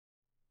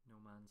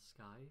Man's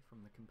Sky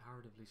from the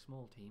comparatively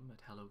small team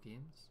at Hello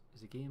Games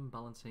is a game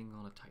balancing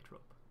on a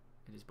tightrope.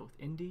 It is both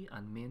indie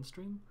and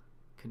mainstream,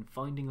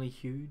 confoundingly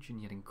huge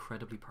and yet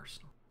incredibly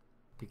personal.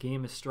 The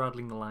game is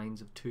straddling the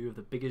lines of two of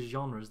the biggest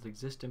genres that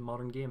exist in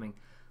modern gaming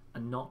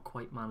and not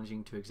quite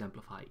managing to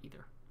exemplify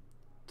either.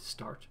 To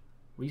start,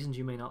 reasons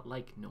you may not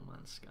like No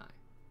Man's Sky.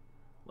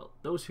 Well,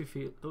 those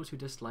who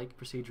dislike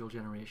procedural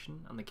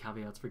generation and the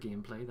caveats for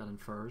gameplay that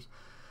infers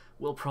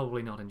will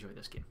probably not enjoy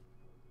this game.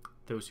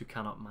 Those who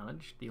cannot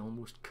manage the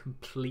almost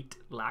complete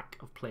lack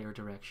of player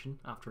direction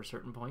after a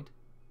certain point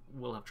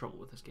will have trouble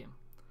with this game.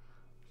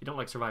 If you don't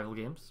like survival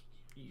games,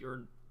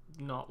 you're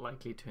not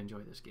likely to enjoy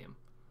this game.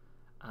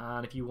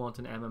 And if you want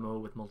an MMO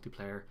with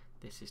multiplayer,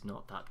 this is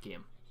not that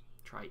game.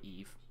 Try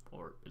Eve,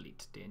 or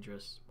Elite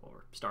Dangerous,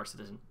 or Star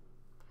Citizen.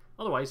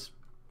 Otherwise,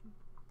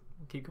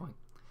 keep going.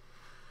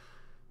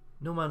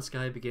 No Man's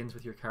Sky begins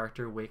with your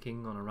character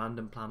waking on a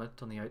random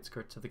planet on the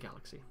outskirts of the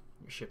galaxy.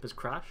 Your ship has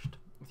crashed.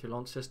 With your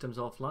launch systems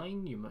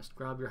offline, you must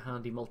grab your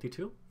handy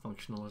multi-tool,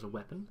 functional as a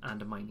weapon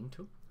and a mining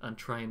tool, and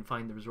try and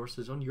find the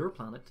resources on your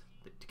planet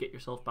to get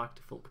yourself back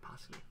to full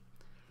capacity.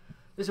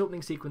 This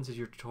opening sequence is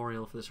your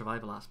tutorial for the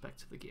survival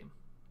aspects of the game.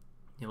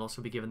 You'll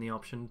also be given the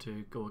option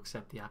to go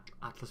accept the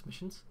Atlas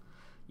missions.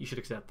 You should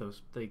accept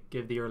those. They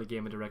give the early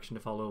game a direction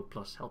to follow,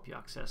 plus help you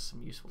access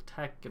some useful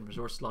tech and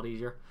resources a lot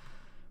easier.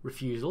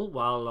 Refusal,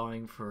 while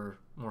allowing for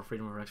more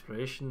freedom of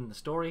exploration in the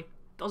story,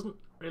 doesn't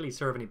really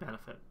serve any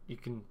benefit. You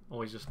can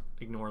always just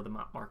ignore the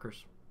map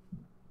markers.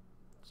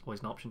 It's always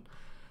an option.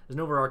 There's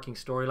an overarching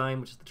storyline,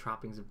 which is the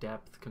trappings of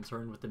depth,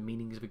 concerned with the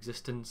meanings of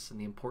existence and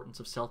the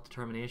importance of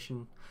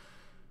self-determination.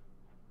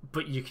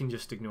 But you can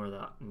just ignore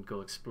that and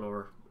go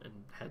explore and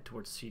head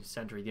towards the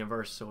center of the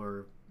universe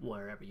or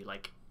wherever you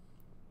like.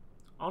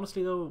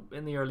 Honestly though,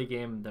 in the early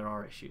game there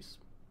are issues.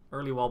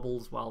 Early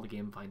wobbles while the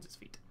game finds its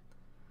feet.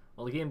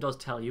 While the game does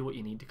tell you what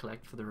you need to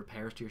collect for the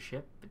repairs to your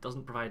ship, it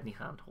doesn't provide any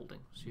hand-holding,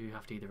 so you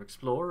have to either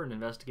explore and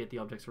investigate the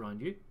objects around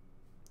you,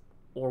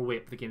 or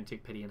wait for the game to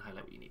take pity and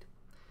highlight what you need.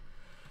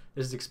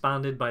 This is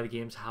expanded by the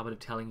game's habit of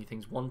telling you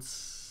things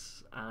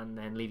once and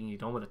then leaving you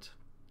done with it.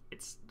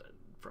 It's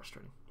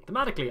frustrating.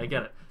 Thematically, I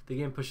get it. The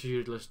game pushes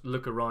you to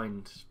look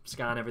around,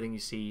 scan everything you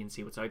see, and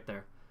see what's out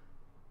there.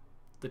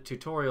 The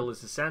tutorial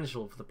is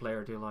essential for the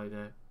player to allow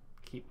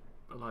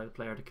the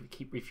player to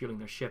keep refueling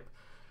their ship,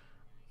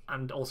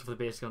 and also for the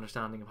basic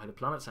understanding of how the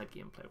planet-side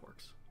gameplay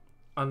works.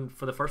 And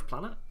for the first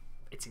planet,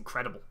 it's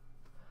incredible.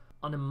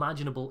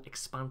 Unimaginable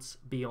expanse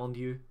beyond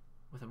you,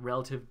 with a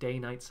relative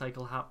day-night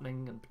cycle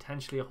happening and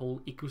potentially a whole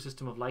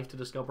ecosystem of life to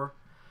discover.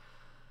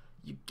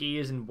 You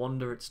gaze in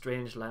wonder at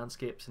strange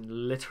landscapes and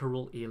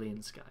literal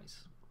alien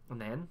skies. And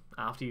then,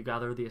 after you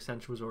gather the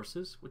essential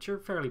resources, which are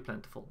fairly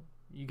plentiful,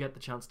 you get the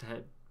chance to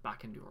head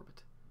back into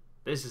orbit.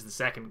 This is the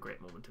second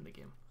great moment in the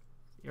game.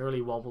 The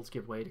early wobbles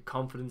give way to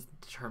confidence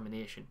and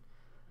determination.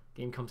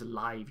 The game comes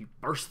alive. You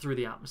burst through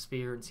the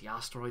atmosphere and see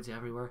asteroids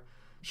everywhere,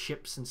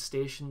 ships and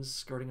stations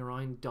skirting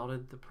around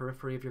dotted the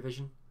periphery of your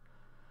vision.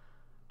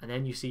 And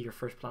then you see your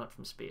first planet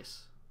from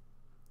space.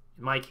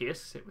 In my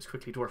case, it was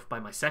quickly dwarfed by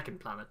my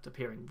second planet,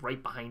 appearing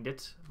right behind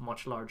it,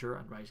 much larger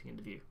and rising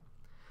into view.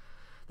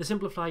 The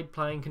simplified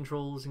flying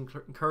controls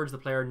encourage the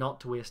player not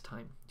to waste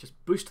time. Just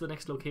boost to the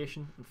next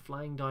location, and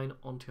flying down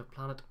onto a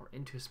planet or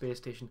into a space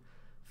station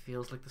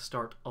feels like the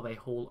start of a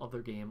whole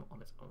other game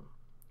on its own.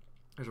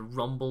 There's a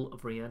rumble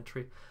of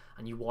re-entry,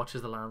 and you watch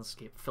as the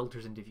landscape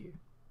filters into view.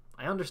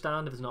 I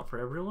understand if it's not for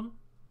everyone,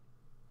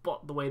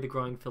 but the way the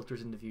ground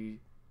filters into view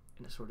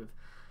in a sort of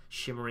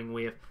shimmering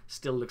wave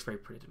still looks very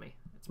pretty to me.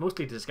 It's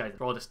mostly to disguise the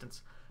draw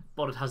distance,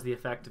 but it has the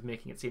effect of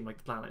making it seem like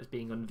the planet is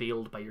being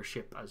unveiled by your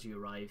ship as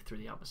you arrive through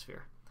the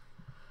atmosphere.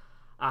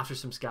 After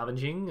some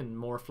scavenging and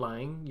more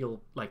flying,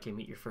 you'll likely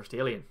meet your first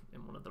alien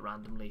in one of the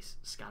randomly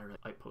scattered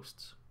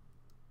outposts,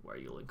 where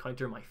you'll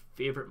encounter my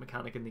favourite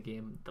mechanic in the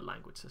game, the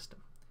language system.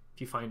 If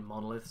you find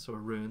monoliths or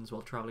ruins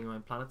while travelling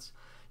around planets,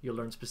 you'll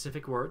learn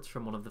specific words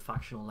from one of the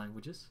factional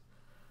languages.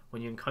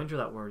 When you encounter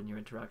that word in your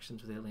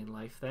interactions with alien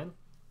life, then,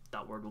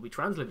 that word will be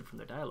translated from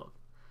their dialogue.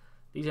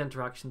 These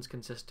interactions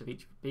consist of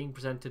each being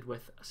presented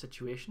with a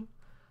situation,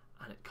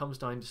 and it comes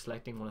down to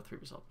selecting one of three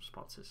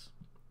responses.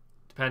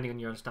 Depending on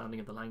your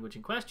understanding of the language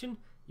in question,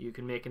 you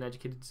can make an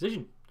educated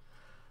decision,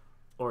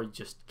 or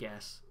just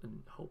guess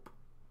and hope.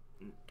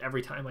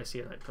 Every time I see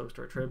an outpost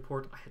or a trade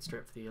port, I head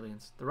straight for the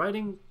aliens. The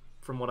writing,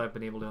 from what I've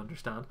been able to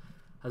understand,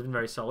 has been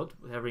very solid,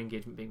 with every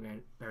engagement being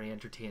very, very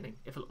entertaining,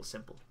 if a little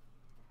simple.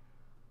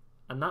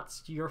 And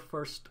that's your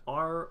first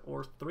hour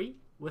or three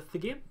with the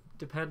game,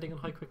 depending on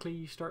how quickly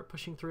you start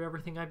pushing through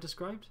everything I've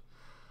described.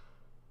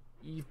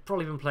 You've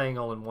probably been playing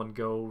all in one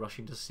go,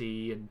 rushing to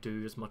see and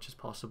do as much as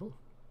possible.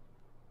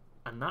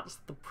 And that's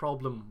the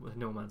problem with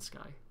No Man's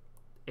Sky.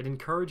 It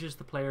encourages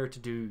the player to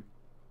do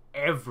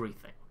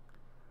everything.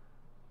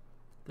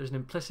 There's an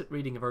implicit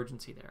reading of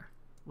urgency there.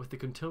 With the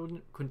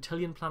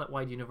quintillion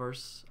planet-wide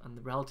universe and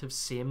the relative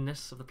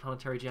sameness of the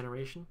planetary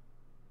generation,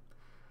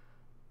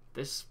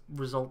 this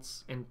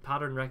results in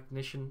pattern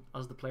recognition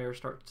as the player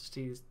starts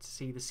to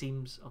see the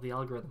seams of the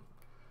algorithm.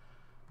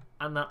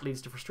 And that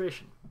leads to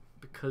frustration,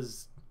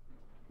 because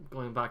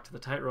going back to the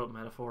tightrope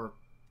metaphor,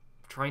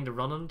 trying to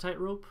run on a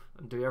tightrope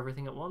and do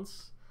everything at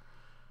once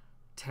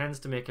tends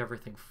to make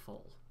everything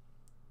fall.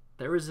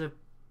 There is a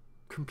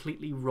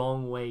completely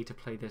wrong way to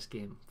play this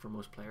game for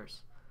most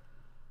players.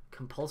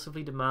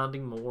 Compulsively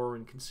demanding more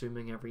and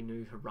consuming every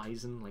new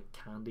horizon like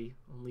candy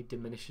only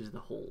diminishes the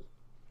whole.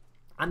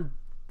 And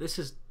this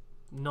is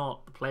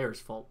not the player's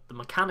fault. The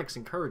mechanics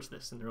encourage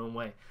this in their own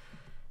way.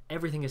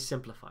 Everything is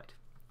simplified.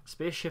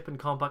 Spaceship and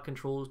combat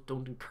controls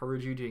don't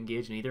encourage you to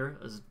engage in either,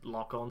 as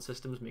lock-on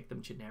systems make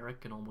them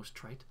generic and almost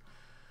trite.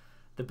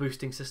 The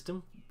boosting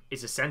system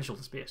is essential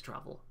to space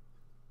travel,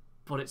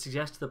 but it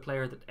suggests to the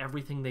player that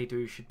everything they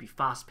do should be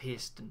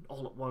fast-paced and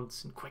all at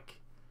once and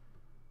quick.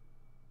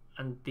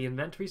 And the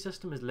inventory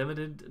system is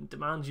limited and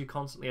demands you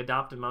constantly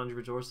adapt and manage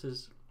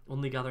resources,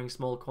 only gathering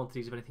small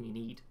quantities of anything you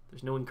need.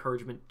 There's no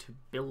encouragement to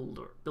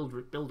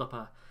build up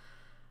a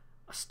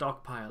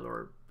stockpile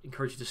or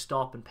encourage you to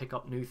stop and pick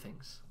up new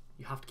things.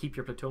 You have to keep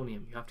your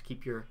plutonium, you have to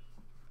keep your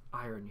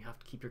iron, you have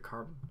to keep your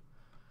carbon.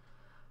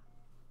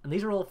 And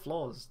these are all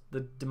flaws. The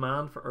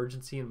demand for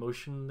urgency and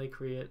motion they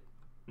create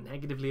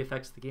negatively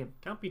affects the game.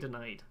 Can't be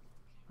denied.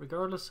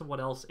 Regardless of what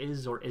else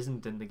is or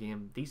isn't in the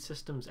game, these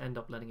systems end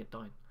up letting it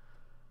down.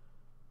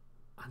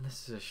 And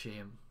this is a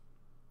shame.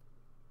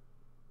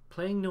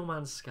 Playing No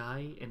Man's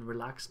Sky in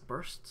relaxed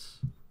bursts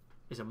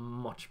is a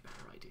much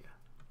better idea.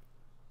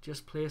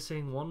 Just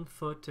placing one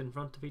foot in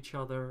front of each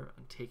other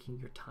and taking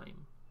your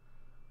time.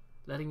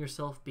 Letting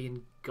yourself be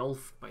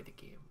engulfed by the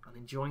game and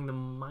enjoying the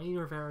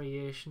minor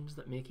variations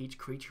that make each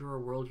creature or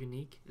world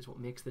unique is what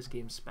makes this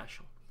game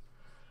special.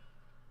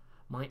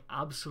 My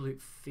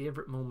absolute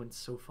favourite moments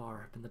so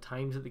far have been the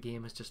times that the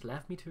game has just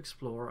left me to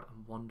explore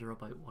and wonder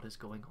about what is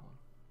going on.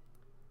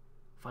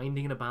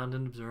 Finding an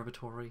abandoned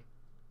observatory,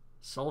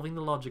 solving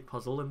the logic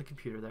puzzle in the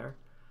computer there,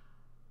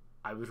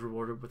 I was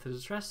rewarded with a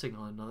distress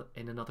signal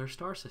in another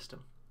star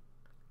system.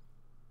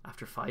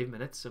 After 5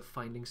 minutes of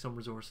finding some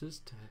resources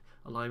to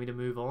allow me to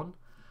move on,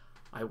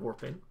 I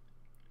warp in,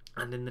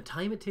 and in the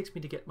time it takes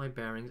me to get my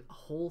bearings, a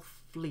whole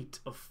fleet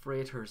of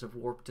freighters have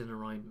warped in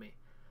around me,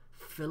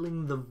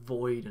 filling the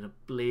void in a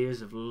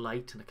blaze of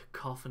light and a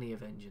cacophony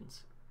of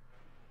engines.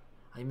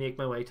 I make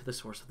my way to the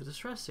source of the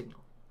distress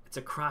signal. It's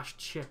a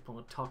crashed ship on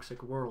a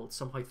toxic world,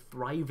 somehow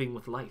thriving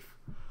with life.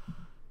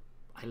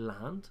 I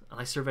land and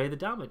I survey the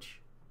damage,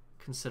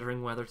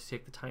 considering whether to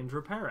take the time to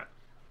repair it.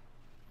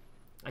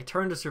 I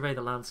turn to survey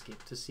the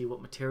landscape to see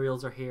what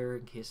materials are here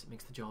in case it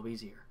makes the job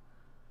easier.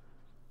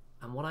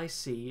 And what I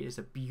see is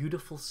a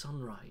beautiful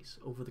sunrise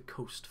over the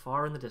coast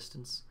far in the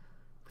distance,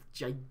 with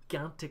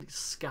gigantic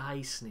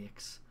sky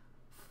snakes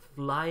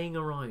flying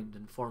around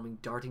and forming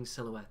darting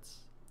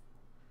silhouettes.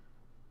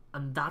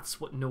 And that's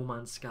what No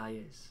Man's Sky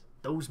is.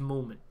 Those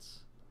moments.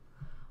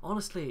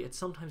 Honestly, it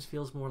sometimes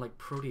feels more like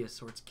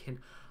Proteus or its kin,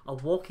 a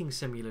walking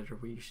simulator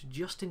where you should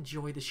just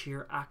enjoy the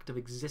sheer act of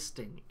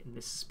existing in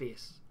this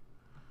space.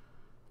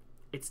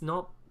 It's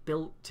not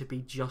built to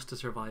be just a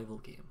survival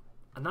game,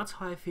 and that's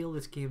how I feel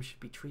this game should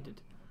be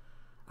treated.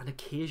 An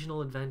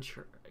occasional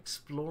adventure,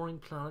 exploring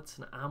planets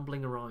and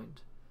ambling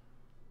around.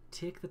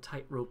 Take the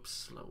tightrope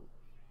slow.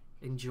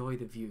 Enjoy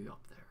the view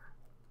up there.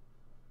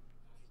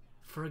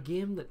 For a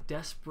game that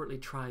desperately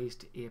tries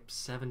to ape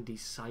 70s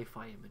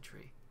sci-fi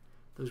imagery,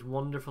 those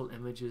wonderful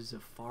images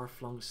of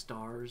far-flung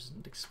stars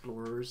and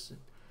explorers and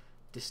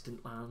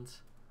distant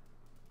lands,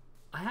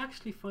 I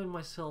actually find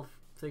myself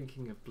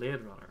thinking of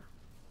Blade Runner,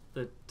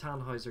 the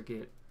Tannhäuser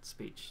Gate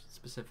speech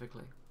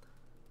specifically.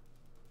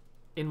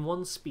 In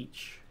one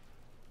speech,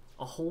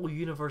 a whole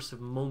universe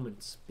of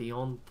moments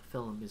beyond the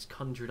film is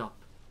conjured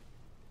up,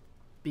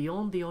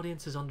 beyond the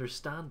audience's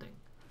understanding,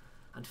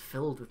 and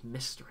filled with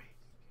mystery.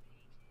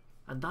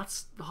 And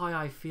that's how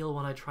I feel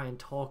when I try and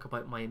talk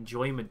about my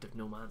enjoyment of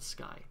No Man's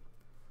Sky.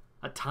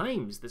 At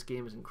times, this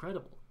game is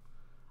incredible.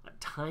 At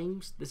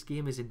times, this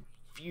game is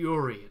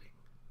infuriating.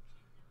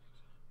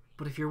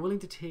 But if you're willing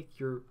to take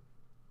your,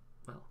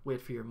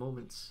 wait for your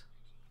moments,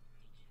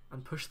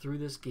 and push through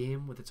this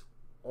game with its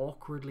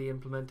awkwardly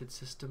implemented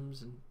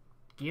systems and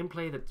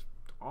gameplay that's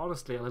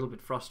honestly a little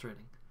bit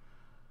frustrating,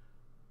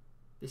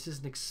 this is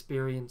an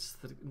experience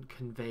that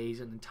conveys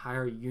an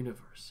entire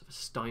universe of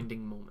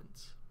astounding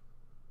moments.